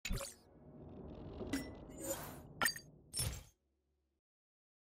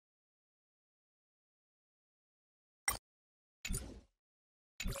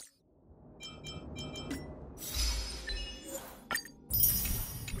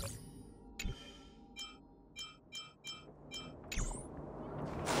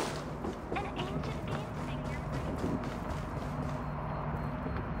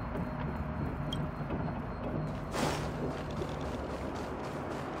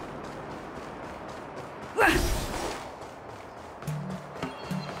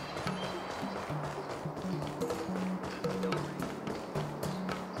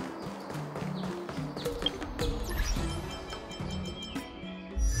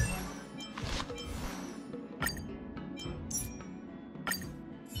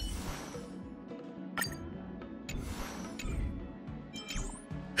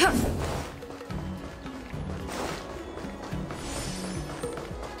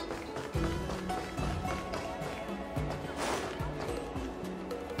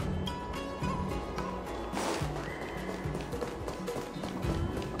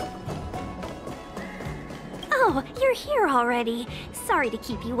Oh, you're here already. Sorry to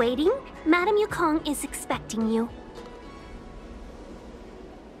keep you waiting. Madame Yukong is expecting you.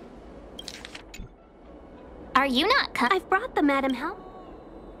 Are you not I've brought the Madame help.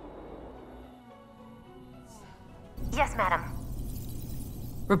 Yes, Madam.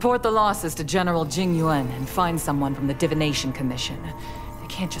 Report the losses to General Jing Yuan and find someone from the Divination Commission. They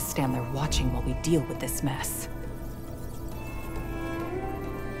can't just stand there watching while we deal with this mess.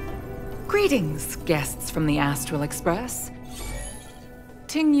 Greetings, guests from the Astral Express.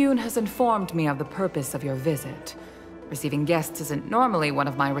 Ting Yun has informed me of the purpose of your visit. Receiving guests isn't normally one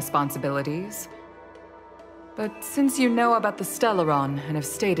of my responsibilities. But since you know about the Stellaron and have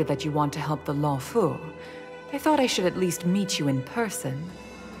stated that you want to help the Luofu, I thought I should at least meet you in person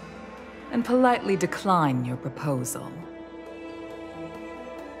and politely decline your proposal.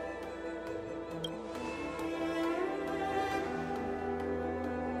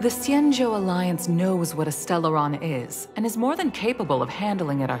 The Xianzhou Alliance knows what a Stellaron is, and is more than capable of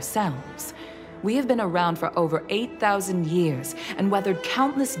handling it ourselves. We have been around for over 8,000 years, and weathered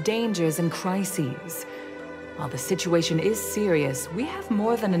countless dangers and crises. While the situation is serious, we have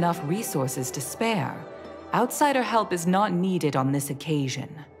more than enough resources to spare. Outsider help is not needed on this occasion.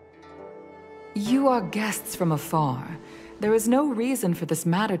 You are guests from afar. There is no reason for this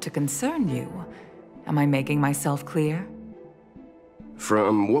matter to concern you. Am I making myself clear?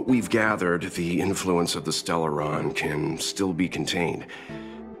 From what we've gathered, the influence of the Stellaron can still be contained.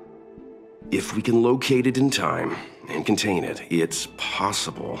 If we can locate it in time and contain it, it's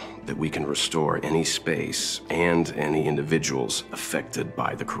possible that we can restore any space and any individuals affected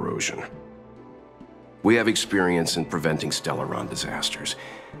by the corrosion. We have experience in preventing Stellaron disasters,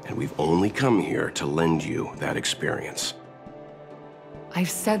 and we've only come here to lend you that experience. I've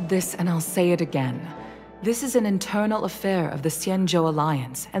said this and I'll say it again. This is an internal affair of the Xianzhou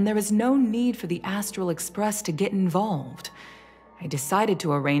Alliance, and there is no need for the Astral Express to get involved. I decided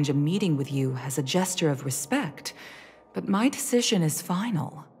to arrange a meeting with you as a gesture of respect, but my decision is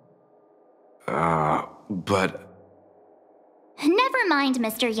final. But... Never mind,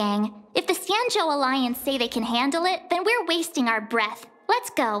 Mr. Yang. If the Xianzhou Alliance say they can handle it, then we're wasting our breath.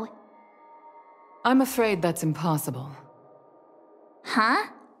 Let's go. I'm afraid that's impossible. Huh?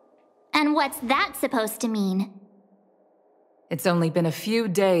 And what's that supposed to mean? It's only been a few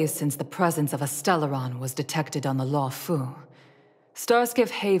days since the presence of a Stellaron was detected on the Luofu. Starskiff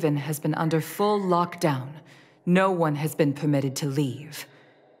Haven has been under full lockdown. No one has been permitted to leave.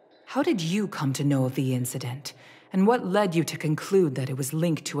 How did you come to know of the incident? And what led you to conclude that it was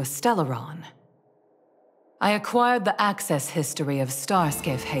linked to a Stellaron? I acquired the access history of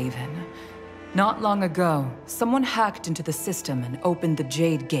Starskiff Haven. Not long ago, someone hacked into the system and opened the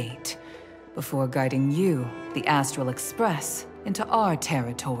Jade Gate, before guiding you, the Astral Express, into our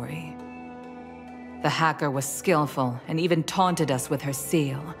territory. The hacker was skillful and even taunted us with her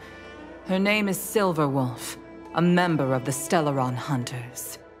seal. Her name is Silverwolf, a member of the Stellaron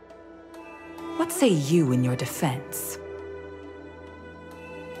Hunters. What say you in your defense?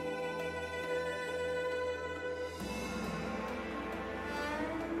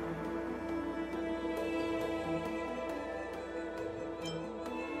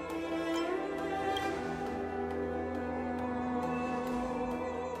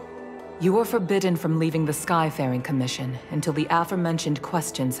 You are forbidden from leaving the Skyfaring Commission until the aforementioned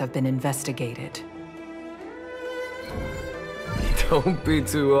questions have been investigated. Don't be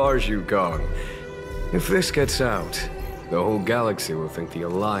too harsh, Yukong. If this gets out, the whole galaxy will think the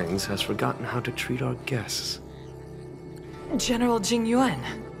Alliance has forgotten how to treat our guests. General Jing Yuan.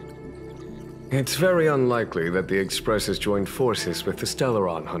 It's very unlikely that the Express has joined forces with the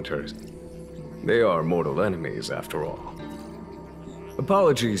Stellaron Hunters. They are mortal enemies, after all.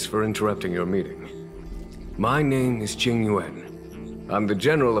 Apologies for interrupting your meeting. My name is Jing Yuan. I'm the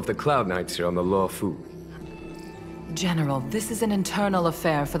General of the Cloud Knights here on the Luofu. General, this is an internal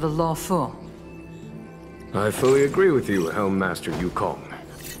affair for the Luofu. I fully agree with you, Helm Master Yukong.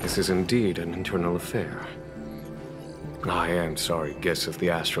 This is indeed an internal affair. I am sorry, guests of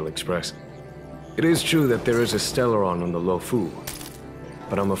the Astral Express. It is true that there is a Stellaron on the Luofu,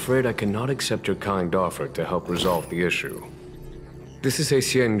 but I'm afraid I cannot accept your kind offer to help resolve the issue. This is a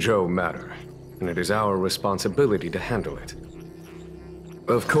Xianzhou matter, and it is our responsibility to handle it.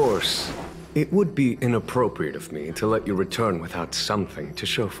 Of course, it would be inappropriate of me to let you return without something to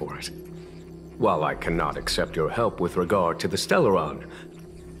show for it. While I cannot accept your help with regard to the Stellaron,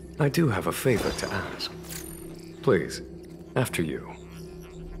 I do have a favor to ask. Please, after you.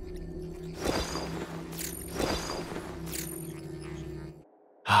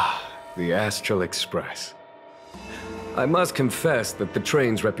 The Astral Express. I must confess that the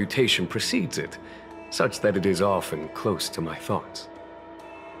train's reputation precedes it. such that it is often close to my thoughts.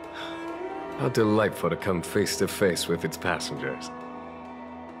 How delightful to come face to face with its passengers.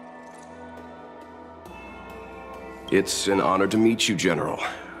 It's an honor to meet you, General.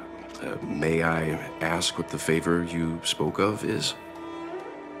 May I ask what the favor you spoke of is?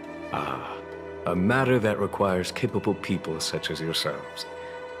 A matter that requires capable people such as yourselves.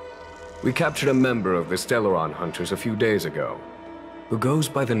 We captured a member of the Stellaron Hunters a few days ago, who goes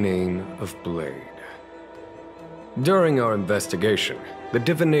by the name of Blade. During our investigation, the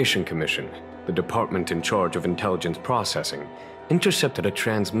Divination Commission, the department in charge of intelligence processing, intercepted a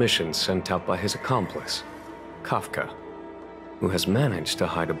transmission sent out by his accomplice, Kafka, who has managed to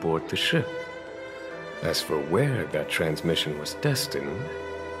hide aboard the ship. As for where that transmission was destined...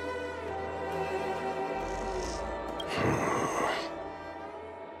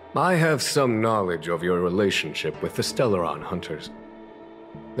 I have some knowledge of your relationship with the Stellaron Hunters.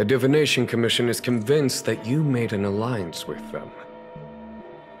 The Divination Commission is convinced that you made an alliance with them.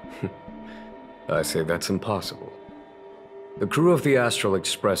 I say that's impossible. The crew of the Astral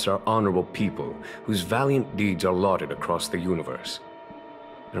Express are honorable people whose valiant deeds are lauded across the universe.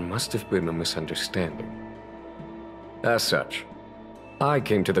 There must have been a misunderstanding. As such, I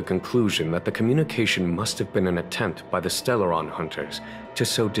came to the conclusion that the communication must have been an attempt by the Stellaron Hunters to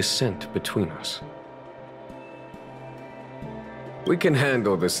sow dissent between us. We can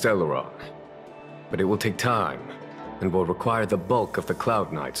handle the Stellaron, but it will take time and will require the bulk of the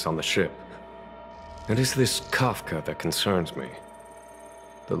Cloud Knights on the ship. It is this Kafka that concerns me.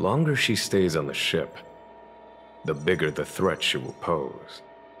 The longer she stays on the ship, the bigger the threat she will pose.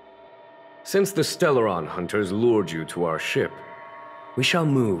 Since the Stellaron Hunters lured you to our ship, we shall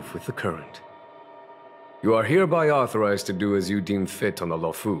move with the current. You are hereby authorized to do as you deem fit on the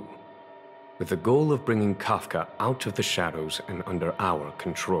Luofu, with the goal of bringing Kafka out of the shadows and under our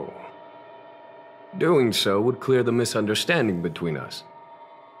control. Doing so would clear the misunderstanding between us,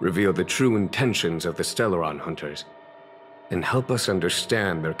 reveal the true intentions of the Stellaron Hunters, and help us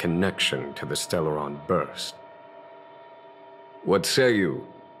understand their connection to the Stellaron Burst. What say you,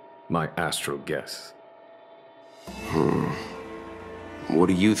 my astral guests? What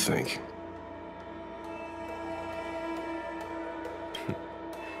do you think?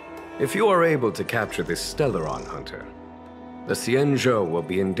 If you are able to capture this Stellaron Hunter, the Xianzhou will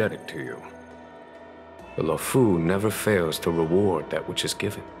be indebted to you. The Luofu never fails to reward that which is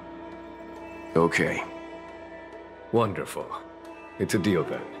given. Okay. Wonderful. It's a deal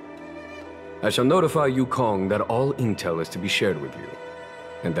then. I shall notify Yukong that all intel is to be shared with you,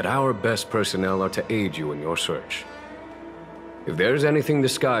 and that our best personnel are to aid you in your search. If there's anything the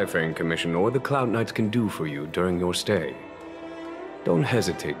Skyfaring Commission or the Cloud Knights can do for you during your stay, don't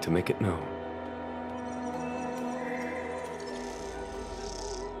hesitate to make it known.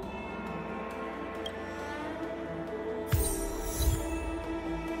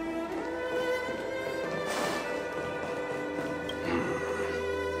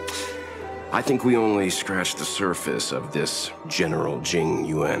 I think we only scratched the surface of this General Jing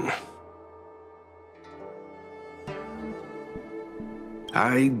Yuan.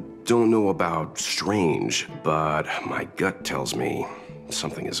 I don't know about strange, but my gut tells me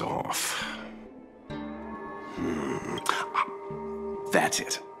something is off. That's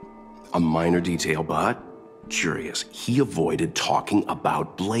it. A minor detail, but curious. He avoided talking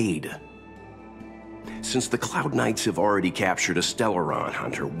about Blade. Since the Cloud Knights have already captured a Stellaron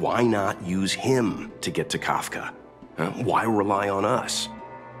Hunter, why not use him to get to Kafka? Why rely on us?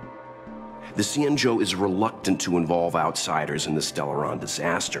 The Xianzhou is reluctant to involve outsiders in the Stellaron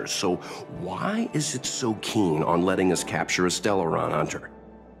disaster, so why is it so keen on letting us capture a Stellaron Hunter?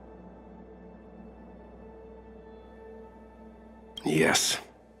 Yes.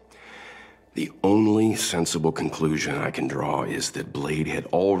 The only sensible conclusion I can draw is that Blade had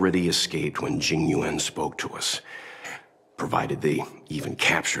already escaped when Jing Yuan spoke to us, provided they even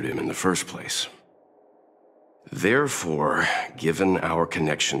captured him in the first place. Therefore, given our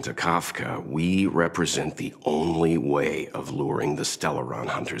connection to Kafka, we represent the only way of luring the Stellaron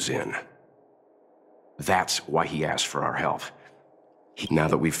Hunters in. That's why he asked for our help. Now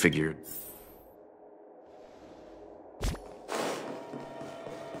that we've figured...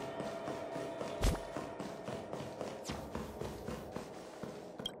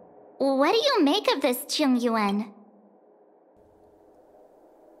 What do you make of this, Jing Yuan?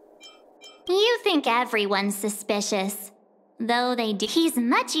 You think everyone's suspicious. Though they do. He's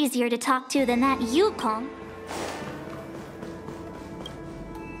much easier to talk to than that Yukong.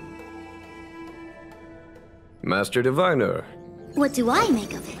 Master Diviner. What do I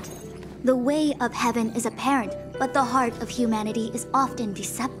make of it? The way of heaven is apparent, but the heart of humanity is often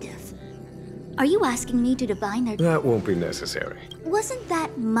deceptive. Are you asking me to divine their... That won't be necessary. Wasn't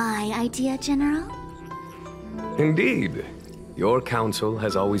that my idea, General? Indeed. Your counsel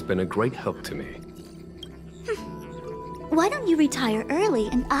has always been a great help to me. Why don't you retire early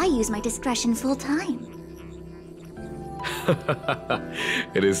and I use my discretion full time?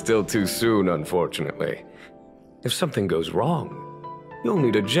 It is still too soon, unfortunately. If something goes wrong, you'll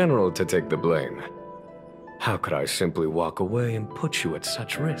need a general to take the blame. How could I simply walk away and put you at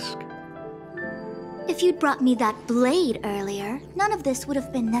such risk? If you'd brought me that blade earlier, none of this would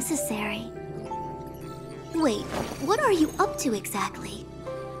have been necessary. Wait, what are you up to exactly?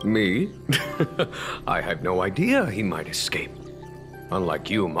 Me? I had no idea he might escape. Unlike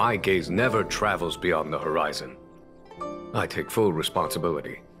you, my gaze never travels beyond the horizon. I take full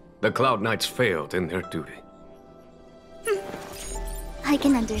responsibility. The Cloud Knights failed in their duty. I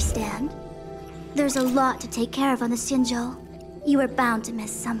can understand. There's a lot to take care of on the Xinzhou. You were bound to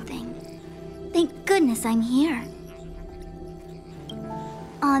miss something. Thank goodness I'm here.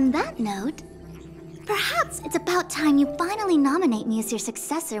 On that note, perhaps it's about time you finally nominate me as your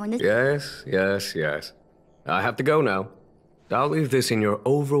successor when the... Yes. I have to go now. I'll leave this in your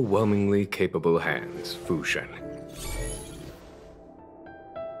overwhelmingly capable hands, Fu Shen.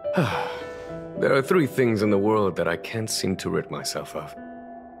 There are 3 things in the world that I can't seem to rid myself of.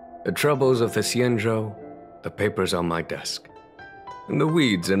 The troubles of the Xianzhou, the papers on my desk, and the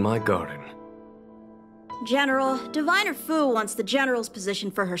weeds in my garden. General, Diviner Fu wants the General's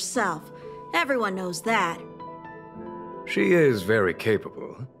position for herself. Everyone knows that. She is very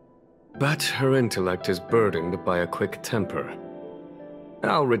capable, but her intellect is burdened by a quick temper.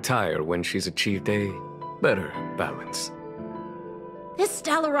 I'll retire when she's achieved a better balance. This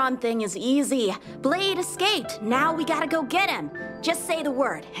Stellaron thing is easy. Blade escaped. Now we gotta go get him. Just say the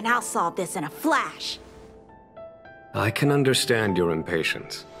word, and I'll solve this in a flash. I can understand your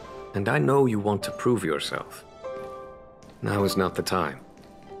impatience, and I know you want to prove yourself. Now is not the time.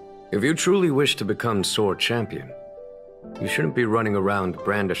 If you truly wish to become sword champion, you shouldn't be running around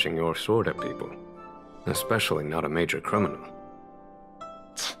brandishing your sword at people, especially not a major criminal.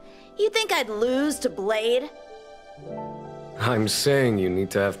 You think I'd lose to Blade? I'm saying you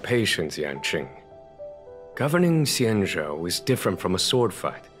need to have patience, Yanqing. Governing Xianzhou is different from a sword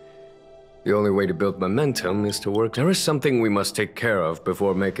fight. The only way to build momentum is to work. There is something we must take care of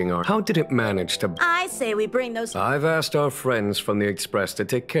before making our... How did it manage to... I say we bring those... I've asked our friends from the Express to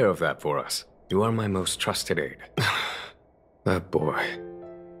take care of that for us. You are my most trusted aide. That boy.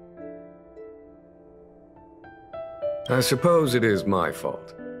 I suppose it is my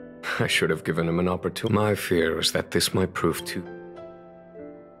fault. I should have given him an opportunity. My fear is that this might prove too...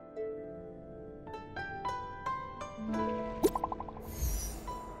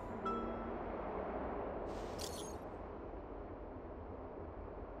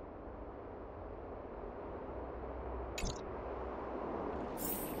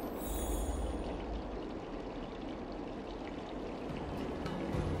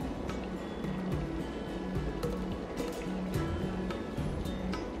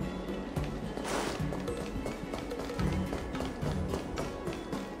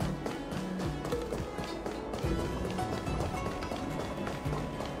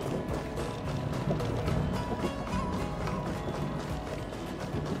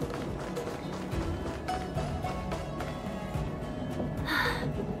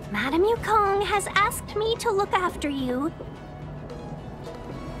 Madame Yukong has asked me to look after you.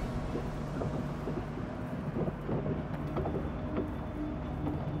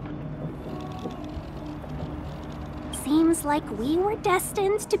 Seems like we were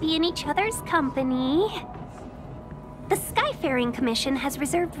destined to be in each other's company. The Skyfaring Commission has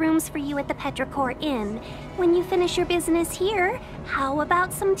reserved rooms for you at the Petrichor Inn. When you finish your business here, how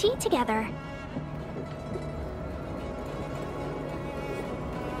about some tea together?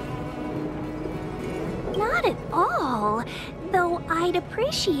 Not at all. Though I'd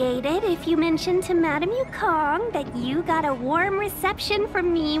appreciate it if you mentioned to Madame Yukong that you got a warm reception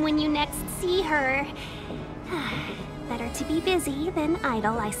from me when you next see her. Better to be busy than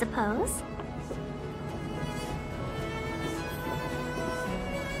idle, I suppose.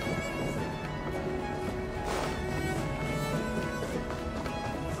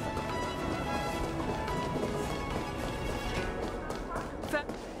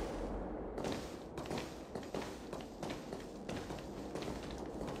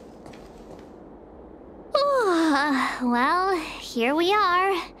 Well, here we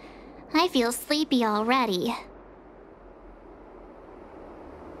are. I feel sleepy already.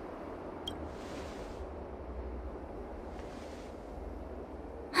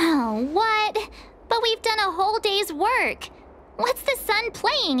 Oh, what? But we've done a whole day's work. What's the sun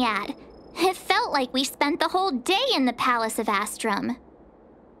playing at? It felt like we spent the whole day in the Palace of Astrum.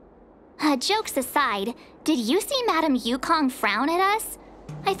 Jokes aside, did you see Madame Yukong frown at us?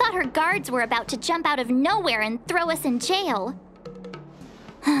 I thought her guards were about to jump out of nowhere and throw us in jail.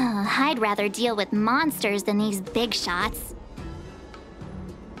 I'd rather deal with monsters than these big shots.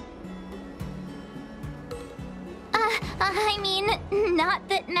 I mean, not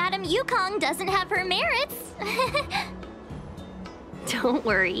that Madame Yukong doesn't have her merits. Don't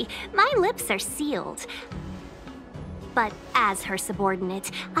worry, my lips are sealed. But as her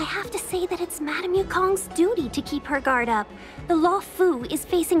subordinate, I have to say that it's Madame Yukong's duty to keep her guard up. The Law Fu is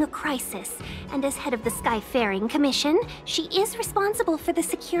facing a crisis, and as head of the Skyfaring Commission, she is responsible for the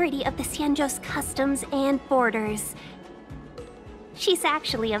security of the Xianzhou's customs and borders. She's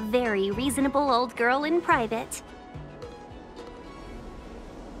actually a very reasonable old girl in private.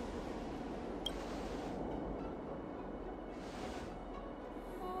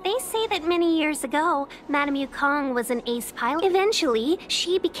 They say that many years ago, Madame Yukong was an ace pilot. Eventually,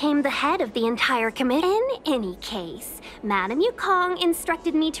 she became the head of the entire commission. In any case, Madame Yukong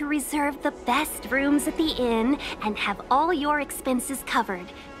instructed me to reserve the best rooms at the inn and have all your expenses covered.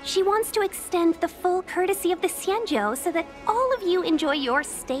 She wants to extend the full courtesy of the Xianzhou so that all of you enjoy your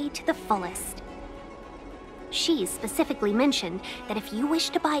stay to the fullest. She specifically mentioned that if you wish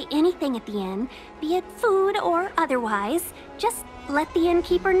to buy anything at the inn, be it food or otherwise, just let the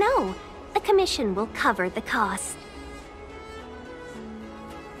innkeeper know. The commission will cover the cost.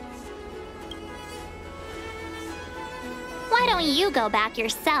 Why don't you go back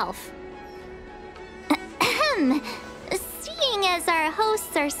yourself? Seeing as our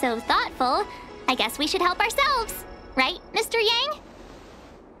hosts are so thoughtful, I guess we should help ourselves. Right, Mr. Yang?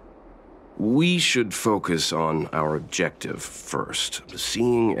 We should focus on our objective first.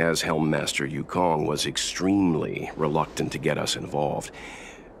 Seeing as Helmmaster Yukong was extremely reluctant to get us involved,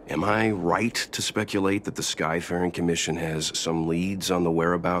 am I right to speculate that the Skyfaring Commission has some leads on the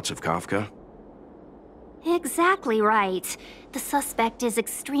whereabouts of Kafka? Exactly right. The suspect is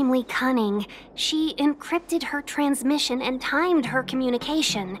extremely cunning. She encrypted her transmission and timed her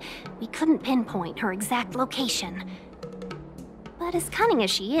communication. We couldn't pinpoint her exact location. But as cunning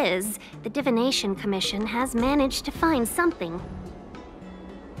as she is, the Divination Commission has managed to find something.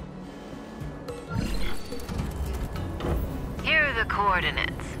 Here are the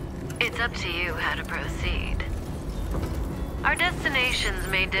coordinates. It's up to you how to proceed. Our destinations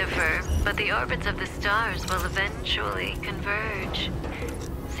may differ, but the orbits of the stars will eventually converge.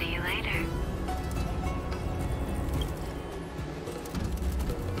 See you later.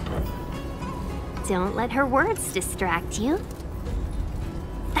 Don't let her words distract you.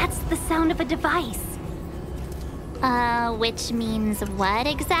 That's the sound of a device. Which means what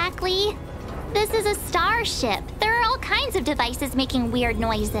exactly? This is a starship. There are all kinds of devices making weird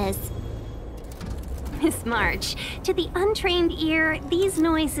noises. Miss March, to the untrained ear, these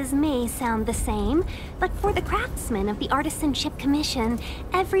noises may sound the same, but for the craftsmen of the Artisanship Commission,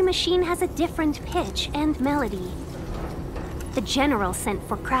 every machine has a different pitch and melody. The General sent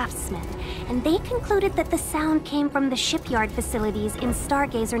for craftsmen, and they concluded that the sound came from the shipyard facilities in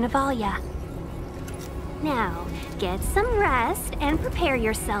Stargazer Navalia. Now, get some rest and prepare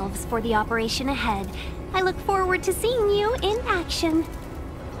yourselves for the operation ahead. I look forward to seeing you in action.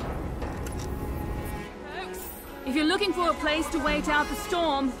 If you're looking for a place to wait out the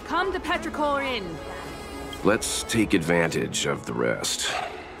storm, come to Petrichor Inn. Let's take advantage of the rest.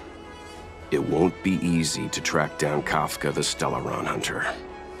 It won't be easy to track down Kafka the Stellaron Hunter.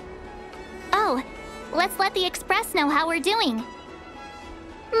 Oh, let's let the Express know how we're doing.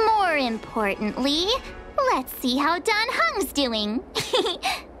 More importantly, let's see how Dan Heng's doing.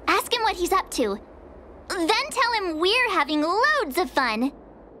 Ask him what he's up to. Then tell him we're having loads of fun.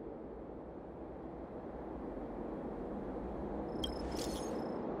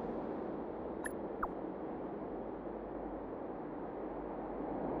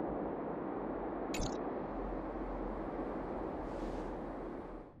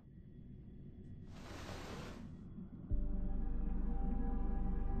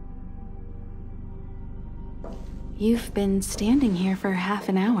 You've been standing here for half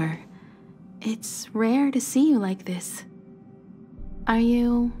an hour. It's rare to see you like this. Are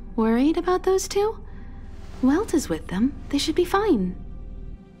you worried about those two? Welt is with them. They should be fine.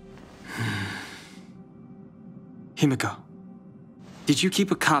 Himiko, did you keep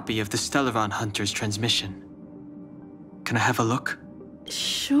a copy of the Stellaron Hunter's transmission? Can I have a look?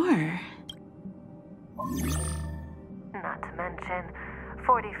 Sure. Not to mention,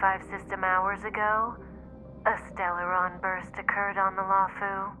 45 system hours ago, a Stellaron burst occurred on the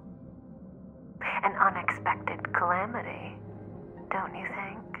Luofu. An unexpected calamity, don't you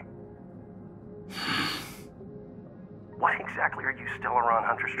think? What exactly are you Stellaron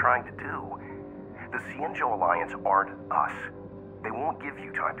hunters trying to do? The Xianzhou Alliance aren't us. They won't give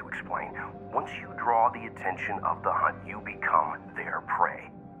you time to explain. Once you draw the attention of the hunt, you become their prey.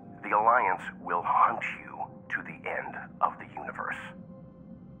 The Alliance will hunt you to the end of the universe.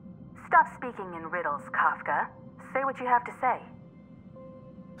 Stop speaking in riddles, Kafka. Say what you have to say.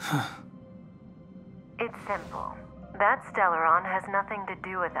 It's simple. That Stellaron has nothing to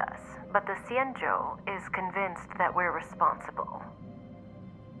do with us, but the Xianzhou is convinced that we're responsible.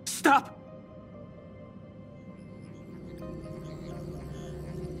 Stop!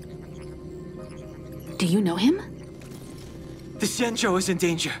 Do you know him? The Xianzhou is in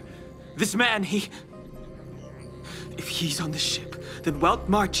danger. This man, if he's on the ship, then Welt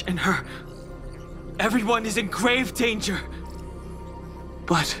March and her... Everyone is in grave danger.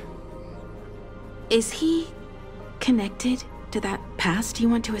 But... Is he connected to that past you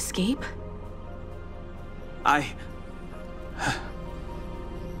want to escape? I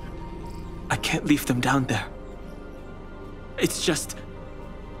can't leave them down there. It's just...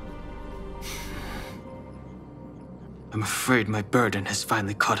 I'm afraid my burden has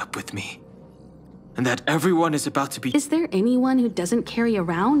finally caught up with me. And that everyone is about to be... Is there anyone who doesn't carry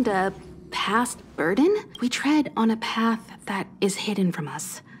around a past burden? We tread on a path that is hidden from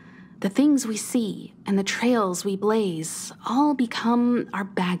us. The things we see and the trails we blaze all become our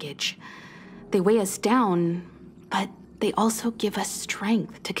baggage. They weigh us down, but they also give us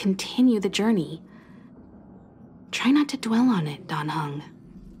strength to continue the journey. Try not to dwell on it, Dan Heng.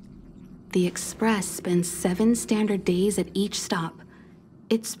 The Express spends 7 standard days at each stop.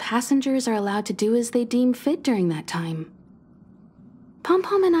 Its passengers are allowed to do as they deem fit during that time.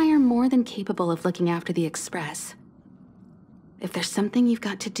 Pom-Pom and I are more than capable of looking after the Express. If there's something you've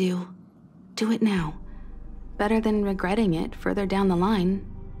got to do it now. Better than regretting it further down the line.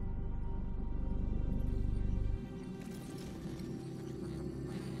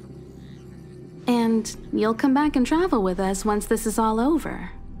 And you'll come back and travel with us once this is all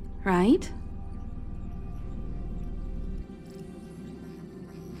over, right?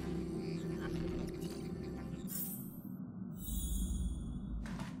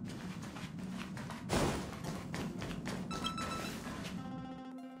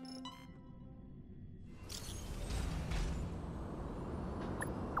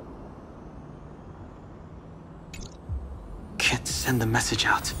 Can't send the message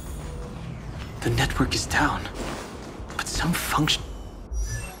out. The network is down, but some function...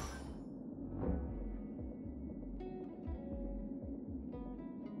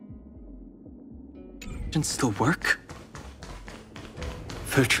 still work?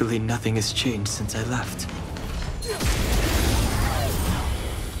 Virtually nothing has changed since I left.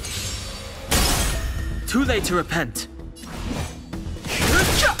 Too late to repent.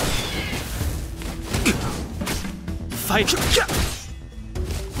 Fight.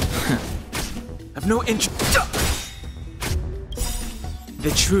 I've no interest.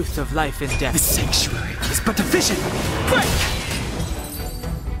 The truth of life and death. The sanctuary is but a vision. Break!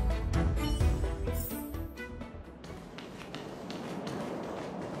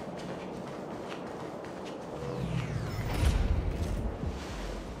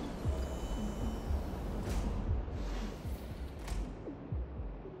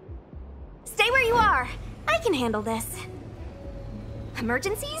 Stay where you are. I can handle this.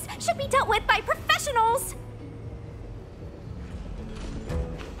 Emergencies should be dealt with by professionals.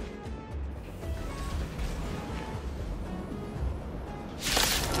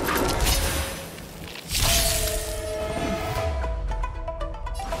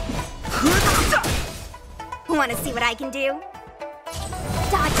 Want to see what I can do?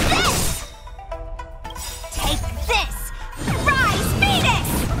 Dodge this! Take this! Rise, Venus!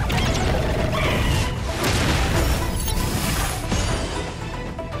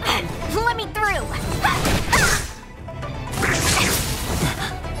 Let me through!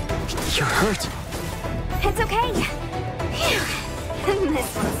 You're hurt. It's okay. Phew.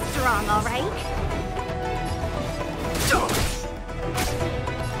 This one's strong, all right.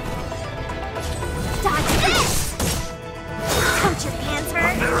 Dodge this! Don't your hands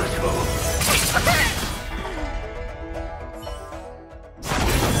hurt?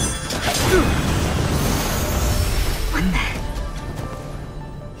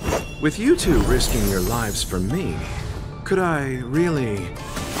 With you two risking your lives for me, could I really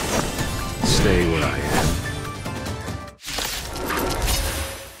stay where I am?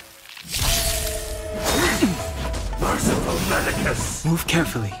 Merciful Medicus! Move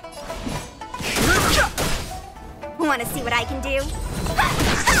carefully. Want to see what I can do?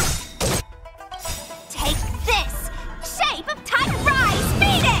 Take this! Shape of Titan Rise,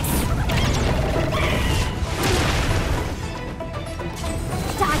 Venus!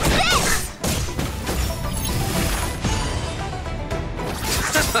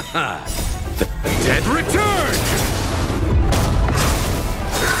 The dead return!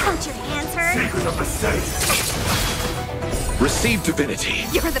 Don't your hands hurt? Secret of the saint. Receive divinity.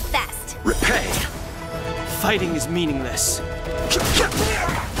 You're the best. Repay. Fighting is meaningless.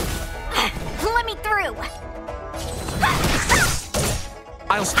 Let me through.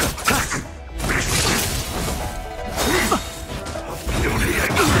 I'll I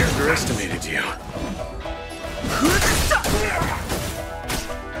underestimated you.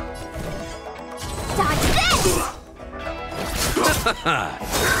 Dodge this!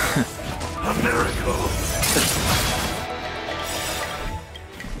 A miracle.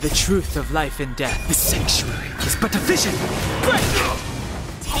 The truth of life and death. The sanctuary is but a vision.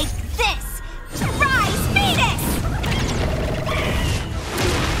 Take this! Rise, Venus!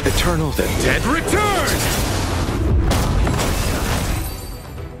 Eternal the dead Return!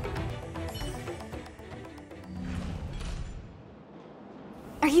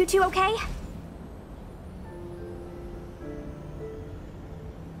 Are you two okay?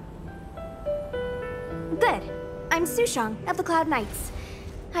 Good. I'm Sushang of the Cloud Knights.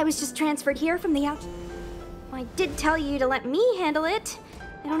 I was just transferred here from the out... I did tell you to let me handle it.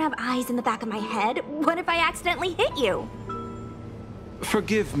 I don't have eyes in the back of my head. What if I accidentally hit you?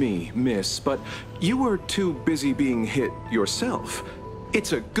 Forgive me, miss, but you were too busy being hit yourself.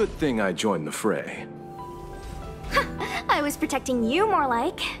 It's a good thing I joined the fray. I was protecting you more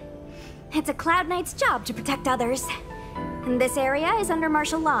like. It's a Cloud Knight's job to protect others. And this area is under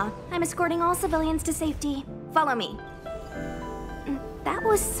martial law. I'm escorting all civilians to safety. Follow me. That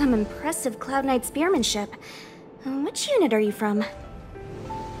was some impressive Cloud Knight spearmanship. Which unit are you from?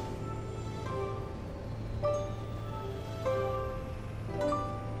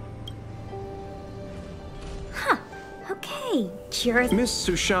 Huh. Okay, you're... Miss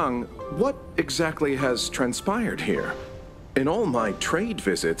Sushang, what exactly has transpired here? In all my trade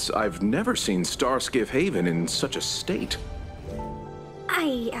visits, I've never seen Starskiff Haven in such a state.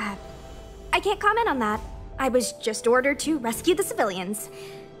 I can't comment on that. I was just ordered to rescue the civilians.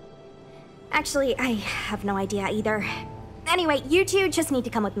 Actually, I have no idea either. Anyway, you two just need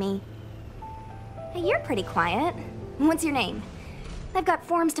to come with me. Hey, you're pretty quiet. What's your name? I've got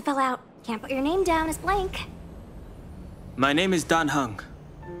forms to fill out. Can't put your name down as blank. My name is Dan Hung.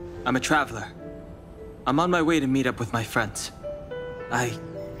 I'm a traveler. I'm on my way to meet up with my friends. I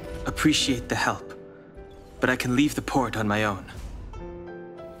appreciate the help, but I can leave the port on my own.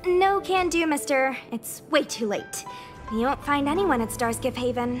 No can do, mister. It's way too late. You won't find anyone at Starskiff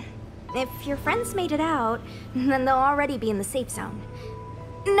Haven. If your friends made it out, then they'll already be in the safe zone.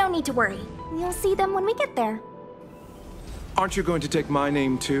 No need to worry. You'll see them when we get there. Aren't you going to take my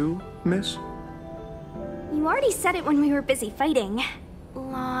name too, miss? You already said it when we were busy fighting.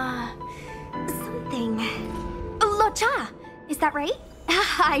 Something. Lo Cha! Is that right?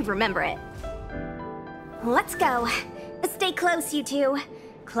 I remember it. Let's go. Stay close, you two.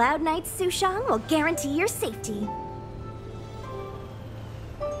 Cloud Knight Sushang will guarantee your safety.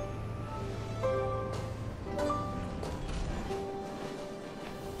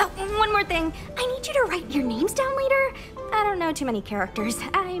 Oh, one more thing. I need you to write your names down later. I don't know too many characters.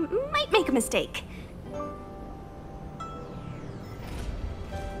 I might make a mistake.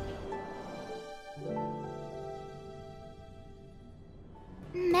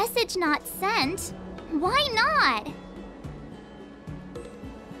 Message not sent? Why not?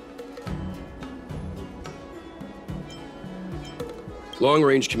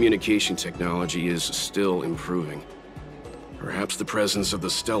 Long-range communication technology is still improving. Perhaps the presence of the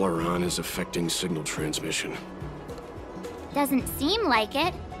Stellaron is affecting signal transmission. Doesn't seem like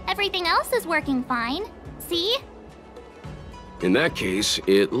it. Everything else is working fine. See? In that case,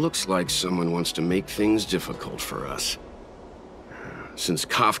 it looks like someone wants to make things difficult for us. Since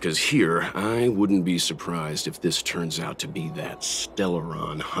Kafka's here, I wouldn't be surprised if this turns out to be that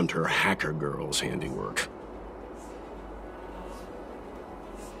Stellaron hunter hacker girl's handiwork.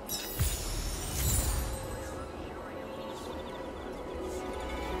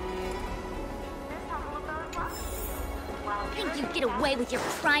 Think you get away with your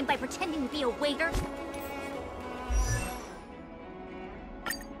crime by pretending to be a waiter?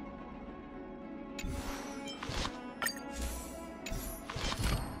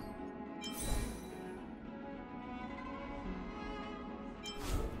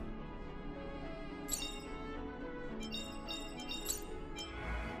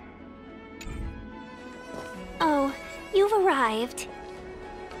 Oh, you've arrived.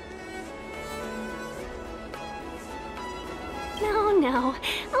 No,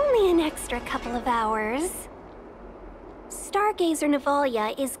 only an extra couple of hours. Stargazer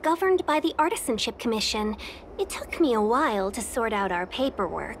Navalia is governed by the Artisanship Commission. It took me a while to sort out our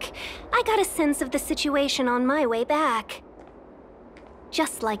paperwork. I got a sense of the situation on my way back.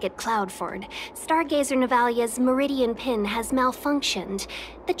 Just like at Cloudford, Stargazer Navalia's Meridian Pin has malfunctioned.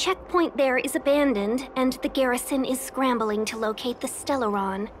 The checkpoint there is abandoned, and the garrison is scrambling to locate the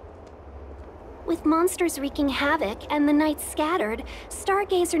Stellaron. With monsters wreaking havoc and the night scattered,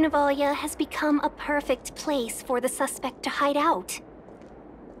 Stargazer Navalia has become a perfect place for the suspect to hide out.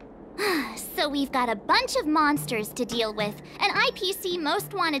 So we've got a bunch of monsters to deal with, an IPC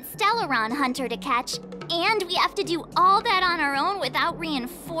Most Wanted Stellaron hunter to catch, and we have to do all that on our own without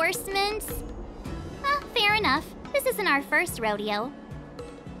reinforcements? Fair enough. This isn't our first rodeo.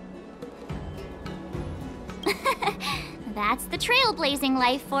 That's the trailblazing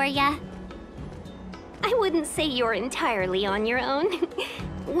life for ya. I wouldn't say you're entirely on your own.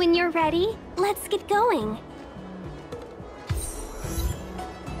 When you're ready, let's get going. This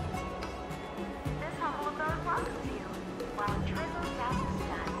humble abode welcomes you while Trizzle's task is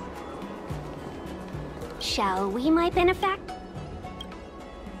done. Shall we, my benefactor?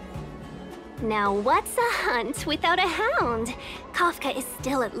 Now what's a hunt without a hound? Kafka is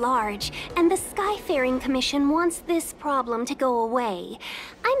still at large, and the Skyfaring Commission wants this problem to go away.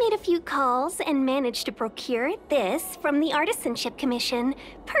 I made a few calls and managed to procure this from the Artisanship Commission.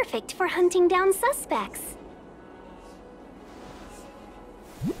 Perfect for hunting down suspects.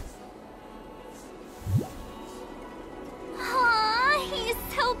 Aw, he's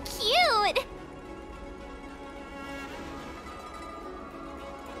so cute!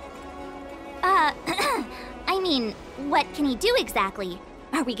 I mean, what can he do exactly?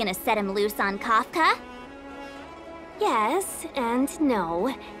 Are we gonna set him loose on Kafka? Yes and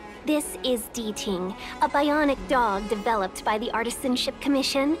no. This is D-Ting, a bionic dog developed by the Artisanship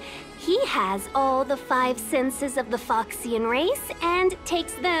Commission. He has all the 5 senses of the Foxian race and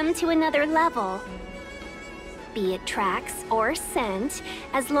takes them to another level. Be it tracks or scent,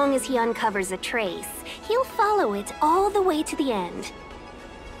 as long as he uncovers a trace, he'll follow it all the way to the end.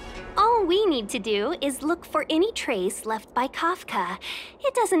 All we need to do is look for any trace left by Kafka.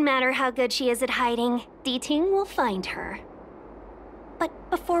 It doesn't matter how good she is at hiding, D-Ting will find her. But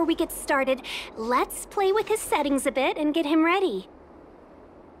before we get started, let's play with his settings a bit and get him ready.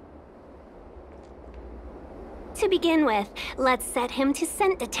 To begin with, let's set him to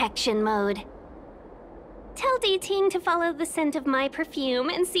scent detection mode. Tell D-Ting to follow the scent of my perfume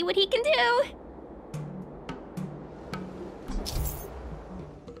and see what he can do.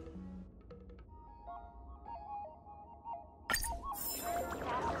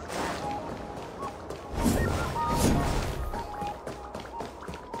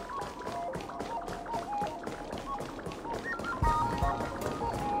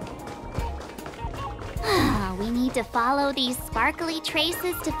 We need to follow these sparkly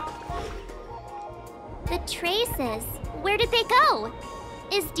traces to... The traces? Where did they go?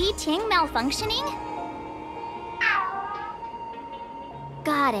 Is D-Ting malfunctioning?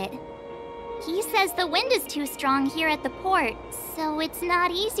 Got it. He says the wind is too strong here at the port, so it's not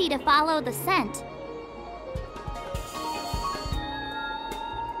easy to follow the scent.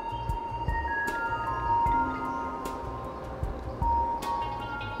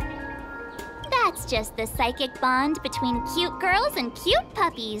 That's just the psychic bond between cute girls and cute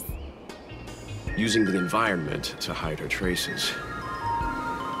puppies. Using the environment to hide her traces.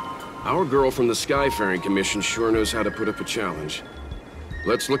 Our girl from the Skyfaring Commission sure knows how to put up a challenge.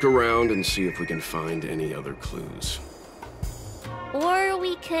 Let's look around and see if we can find any other clues. Or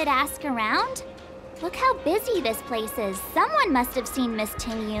we could ask around? Look how busy this place is. Someone must have seen Miss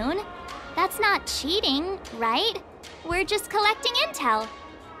Ting-Yoon. That's not cheating, right? We're just collecting intel.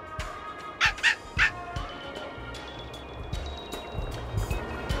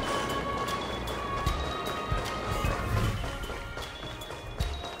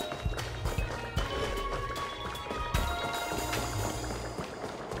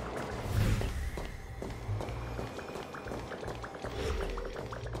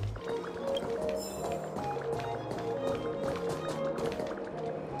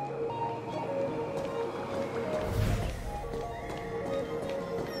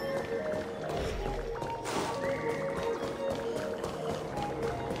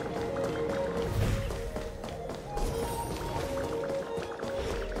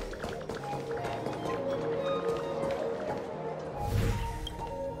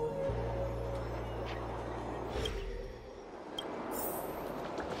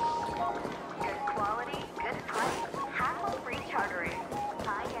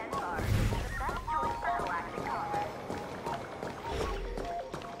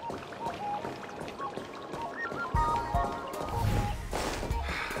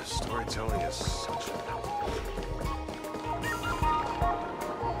 Storytelling is such a...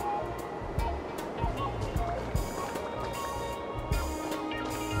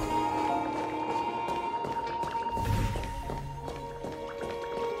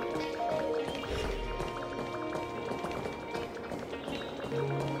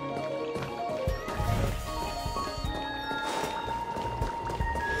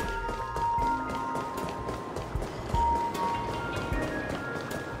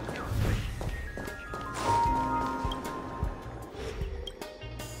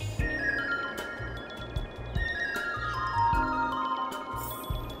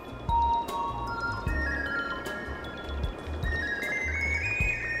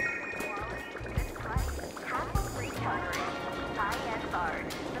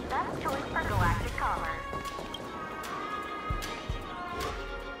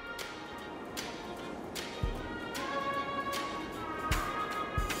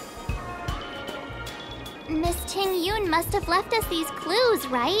 Miss Ting-Yun must have left us these clues,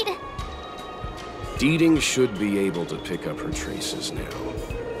 right? Deeding should be able to pick up her traces now.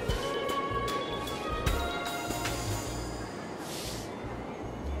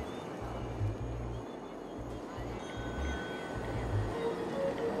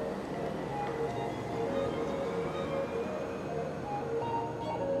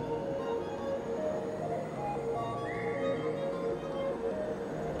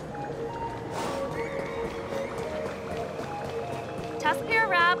 Tuskpear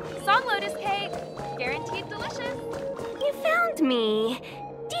wrap, song lotus cake, guaranteed delicious. You found me.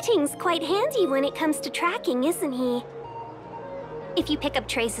 Deeting's quite handy when it comes to tracking, isn't he? If you pick up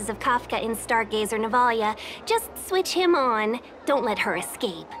traces of Kafka in Stargazer Navalia, just switch him on. Don't let her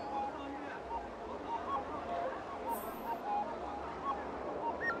escape.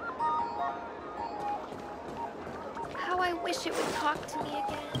 How I wish it would talk to me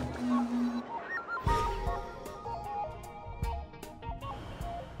again.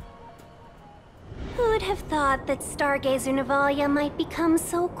 Who'd have thought that Stargazer Navalia might become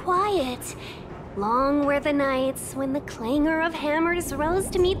so quiet? Long were the nights when the clangor of hammers rose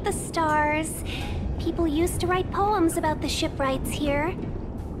to meet the stars. People used to write poems about the shipwrights here.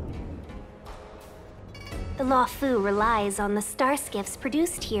 The Law Fu relies on the star skiffs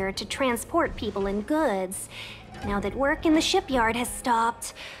produced here to transport people and goods. Now that work in the shipyard has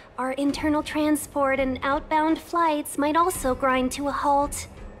stopped, our internal transport and outbound flights might also grind to a halt.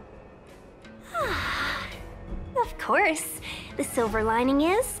 Of course. The silver lining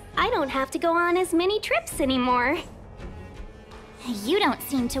is, I don't have to go on as many trips anymore. You don't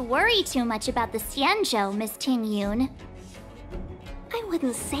seem to worry too much about the Xianzhou, Miss Ting-Yun. I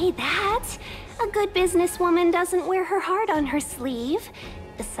wouldn't say that. A good businesswoman doesn't wear her heart on her sleeve.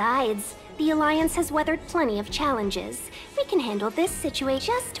 Besides, the Alliance has weathered plenty of challenges. We can handle this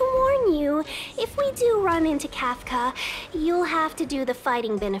situation. Just to warn you, if we do run into Kafka, you'll have to do the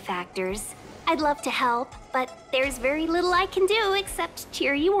fighting benefactors. I'd love to help, but there's very little I can do except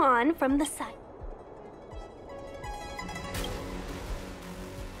cheer you on from the side.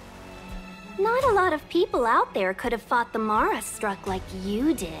 Not a lot of people out there could have fought the Mara struck like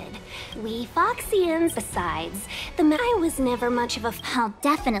you did. We Foxians, besides, I was never much of a... I'll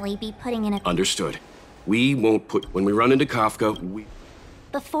definitely be putting in a... Understood. We won't put... When we run into Kafka, we...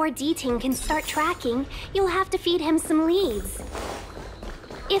 Before Deeting can start tracking, you'll have to feed him some leads.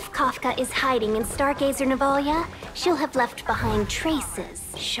 If Kafka is hiding in Stargazer Navalia, she'll have left behind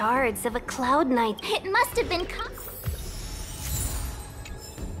traces. Shards of a Cloud Knight. It must have been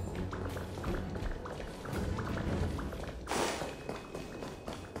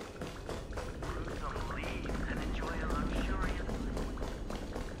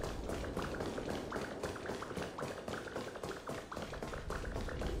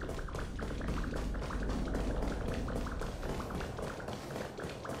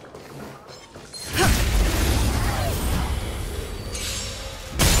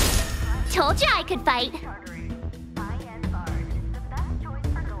Told you I could fight.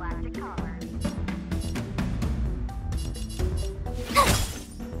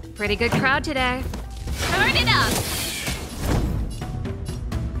 Pretty good crowd today. Turn it up!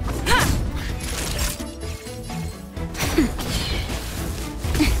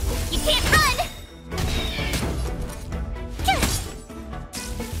 You can't run!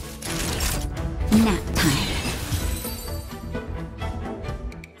 Nap time.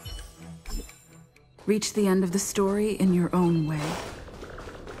 Reach the end of the story in your own way.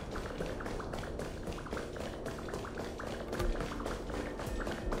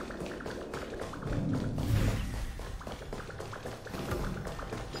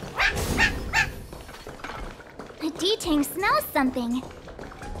 Deeting smells something.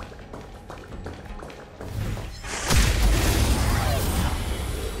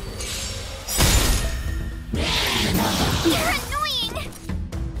 You're annoying!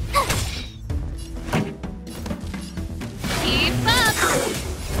 Keep up!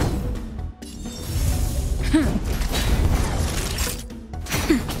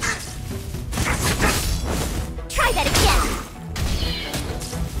 Try that again!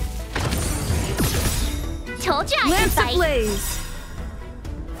 Told you I could Lance fight! ablaze!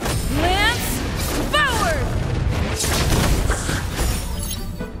 Lance forward!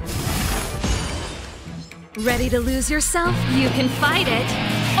 Ready to lose yourself? You can fight it,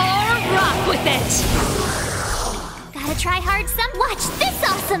 or rock with it! Gotta try hard some. Watch this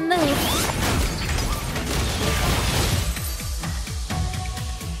awesome move!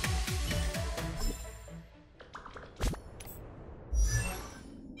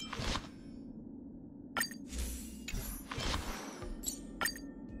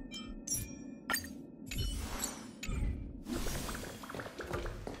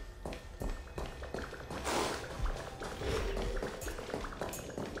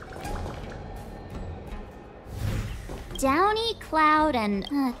 Downy, Cloud, and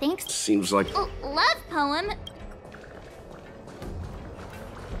thanks. Seems like... Oh, love poem.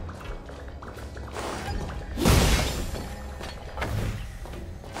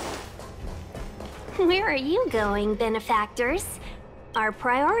 Where are you going, benefactors? Our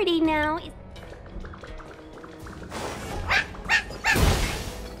priority now is...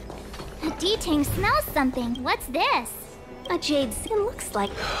 D-Ting smells something. What's this? A jade skin looks like...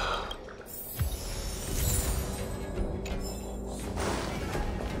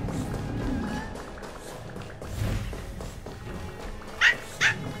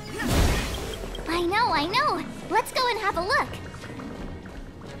 I know. Let's go and have a look.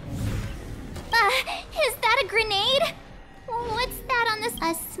 Is that a grenade? What's that on this?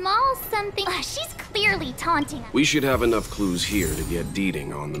 A small something? She's clearly taunting us. We should have enough clues here to get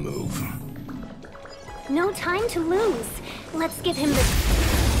D-Ting on the move. No time to lose. Let's give him the...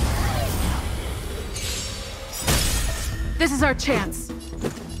 This is our chance.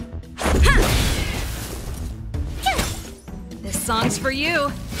 This song's for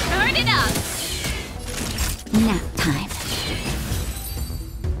you. Turn it up. Nap time.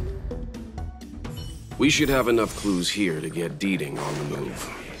 We should have enough clues here to get D-Ting on the move.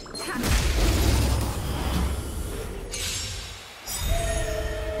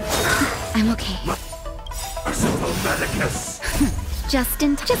 I'm okay. Just a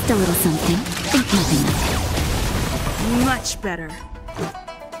little something. Think nothing of it. Much better.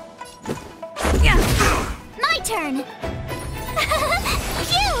 My turn.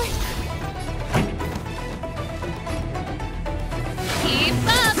 Phew! Keep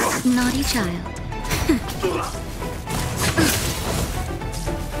up! Naughty child.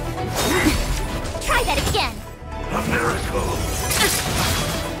 Try that again. A miracle.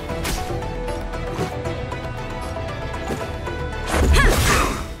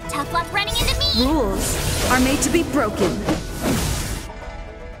 Tough luck running into me. Rules are made to be broken.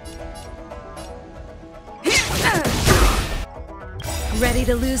 Ready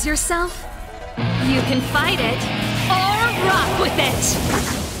to lose yourself? You can fight it, or rock with it!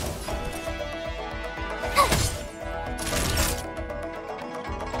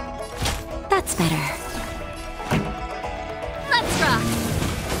 That's better. Let's rock!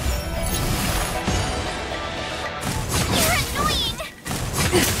 You're annoying!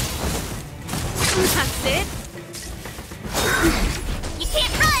 That's it! You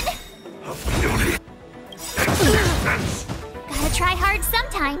can't run! Gotta try hard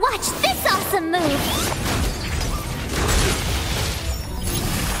sometime. Watch this awesome move!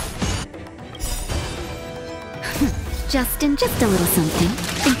 Just a little something.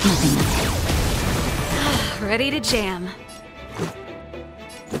 Think nothing of it. Ready to jam.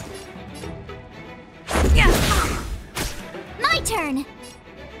 My turn!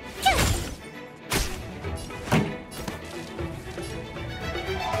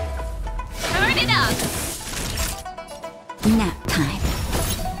 Turn it up! Nap time.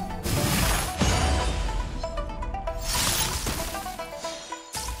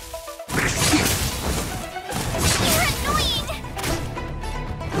 You're annoying!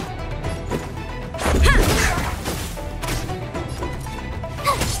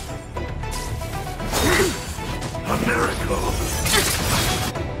 A miracle.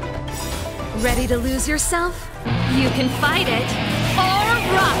 Ready to lose yourself? You can fight it, or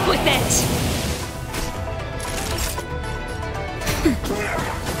rock with it!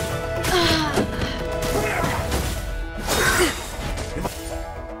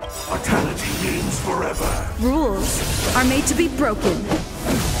 Fatality means forever. Rules are made to be broken.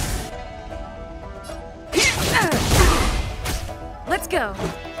 Let's go.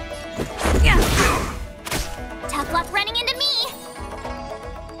 Tough luck running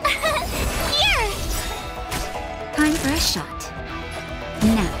shot.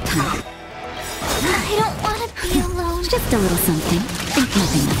 Nap time. I don't want to be alone. Just a little something. Think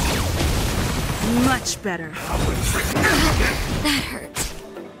nothing of it. Much better. That hurts.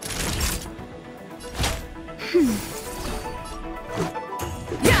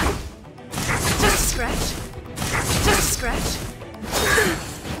 Yeah! Just scratch. Just scratch.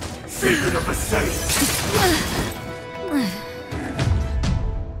 Secret of a saint.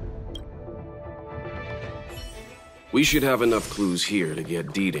 We should have enough clues here to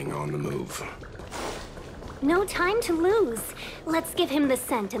get Deeding on the move. No time to lose. Let's give him the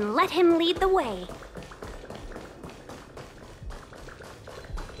scent and let him lead the way.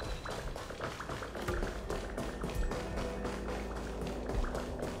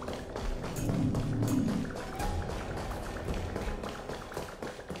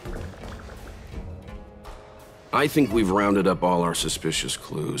 I think we've rounded up all our suspicious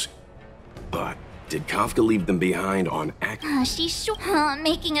clues. But did Kafka leave them behind on accident? She's sure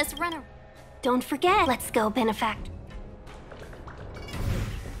making us run around. Don't forget. Let's go, Benefactor.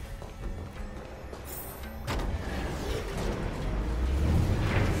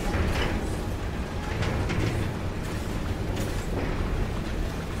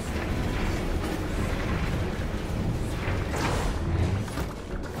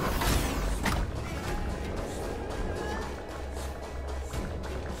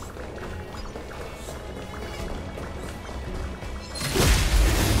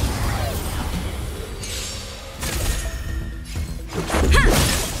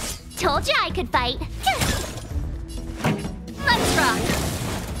 Told you I could fight. Let's rock.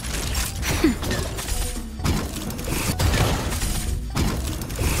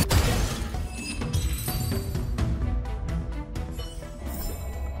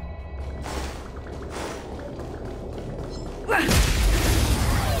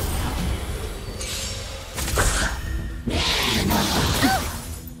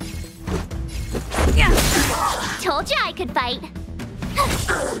 Told you I could fight.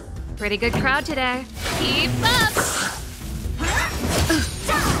 Pretty good crowd today. Keep up!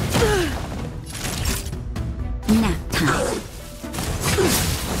 Nap time.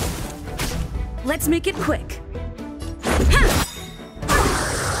 Let's make it quick.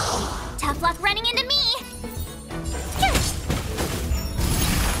 Tough luck running into me!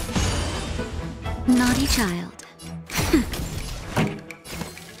 Naughty child.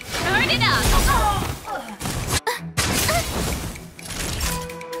 Turn it up!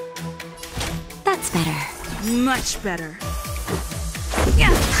 That's better. Much better.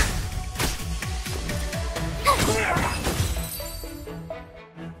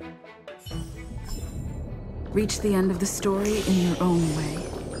 Reach the end of the story in your own way.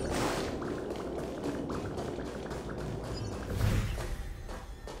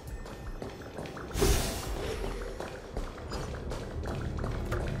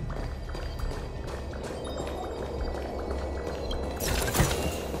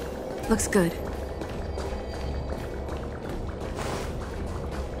 Looks good.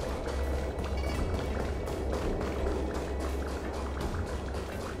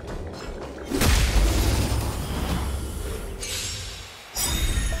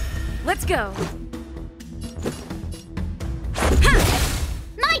 Let's go.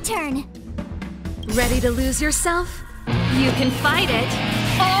 My turn. Ready to lose yourself? You can fight it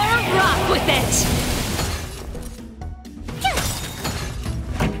or rock with it.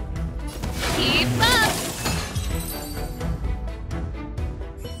 Keep up.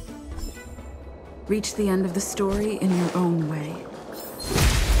 Reach the end of the story in your own way.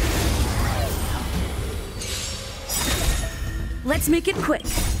 Let's make it quick.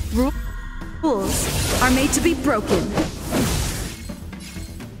 Rules are made to be broken.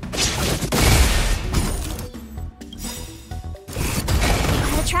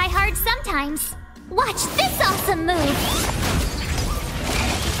 Gotta try hard sometimes. Watch this awesome move.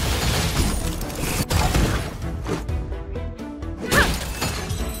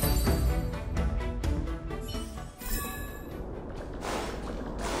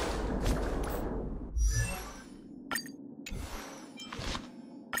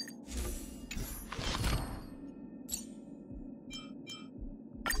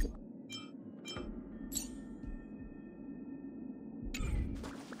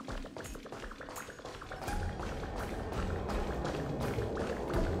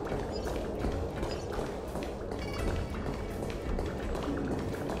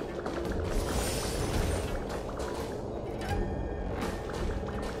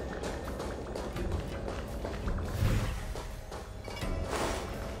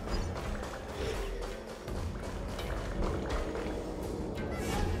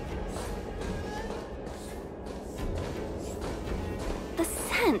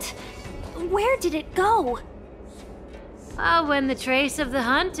 scent. Where did it go? When the trace of the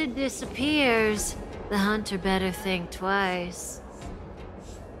hunted disappears, the hunter better think twice.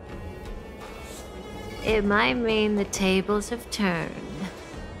 It might mean the tables have turned.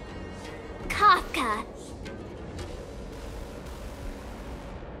 Kafka!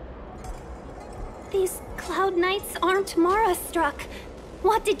 These Cloud Knights aren't Mara-struck.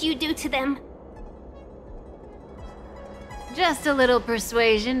 What did you do to them? Just a little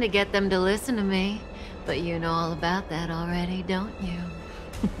persuasion to get them to listen to me. But you know all about that already, don't you?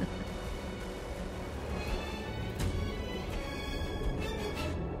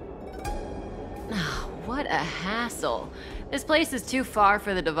 Oh, what a hassle. This place is too far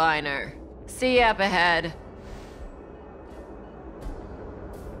for the diviner. See you up ahead.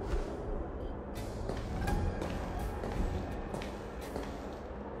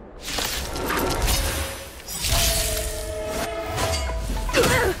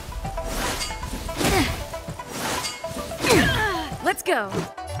 Let's go.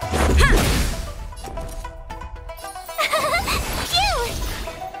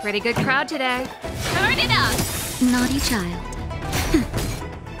 Pretty good crowd today. Turn it up! Naughty child.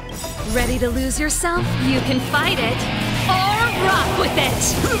 Ready to lose yourself? You can fight it or rock with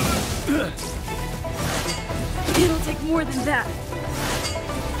it. It'll take more than that.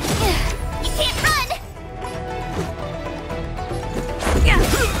 You can't run!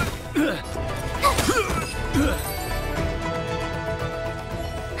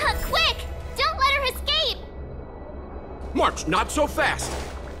 Quick! Don't let her escape! March, not so fast!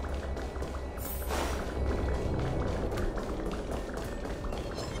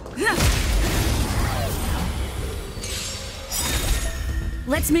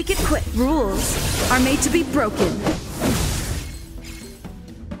 Let's make it quick. Rules are made to be broken.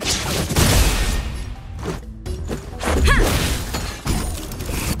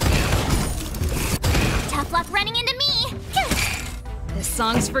 Tough luck running into me! This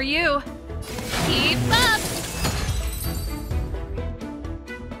song's for you. Keep up!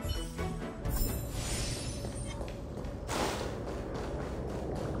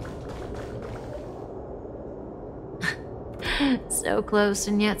 So close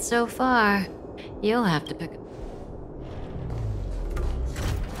and yet so far. You'll have to pick.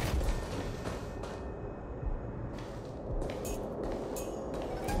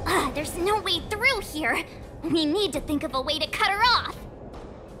 There's no way through here. We need to think of a way to cut her off.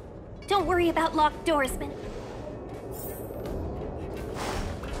 Don't worry about locked doors, man.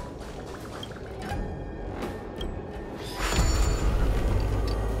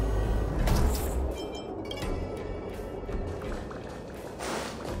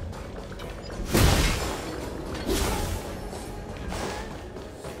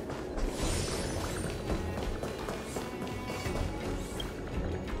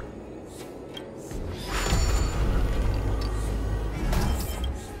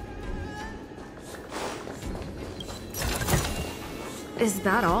 Is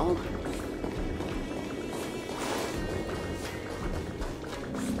that all?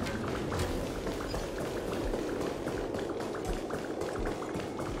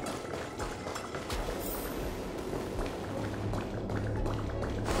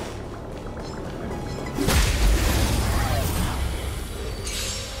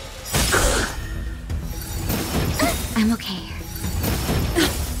 I'm okay.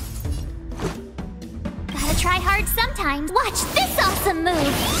 Gotta try hard sometimes. Watch this awesome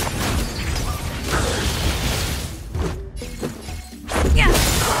move!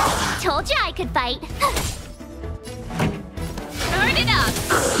 Told you I could fight. Turn it up!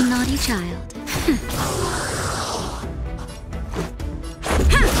 Naughty child.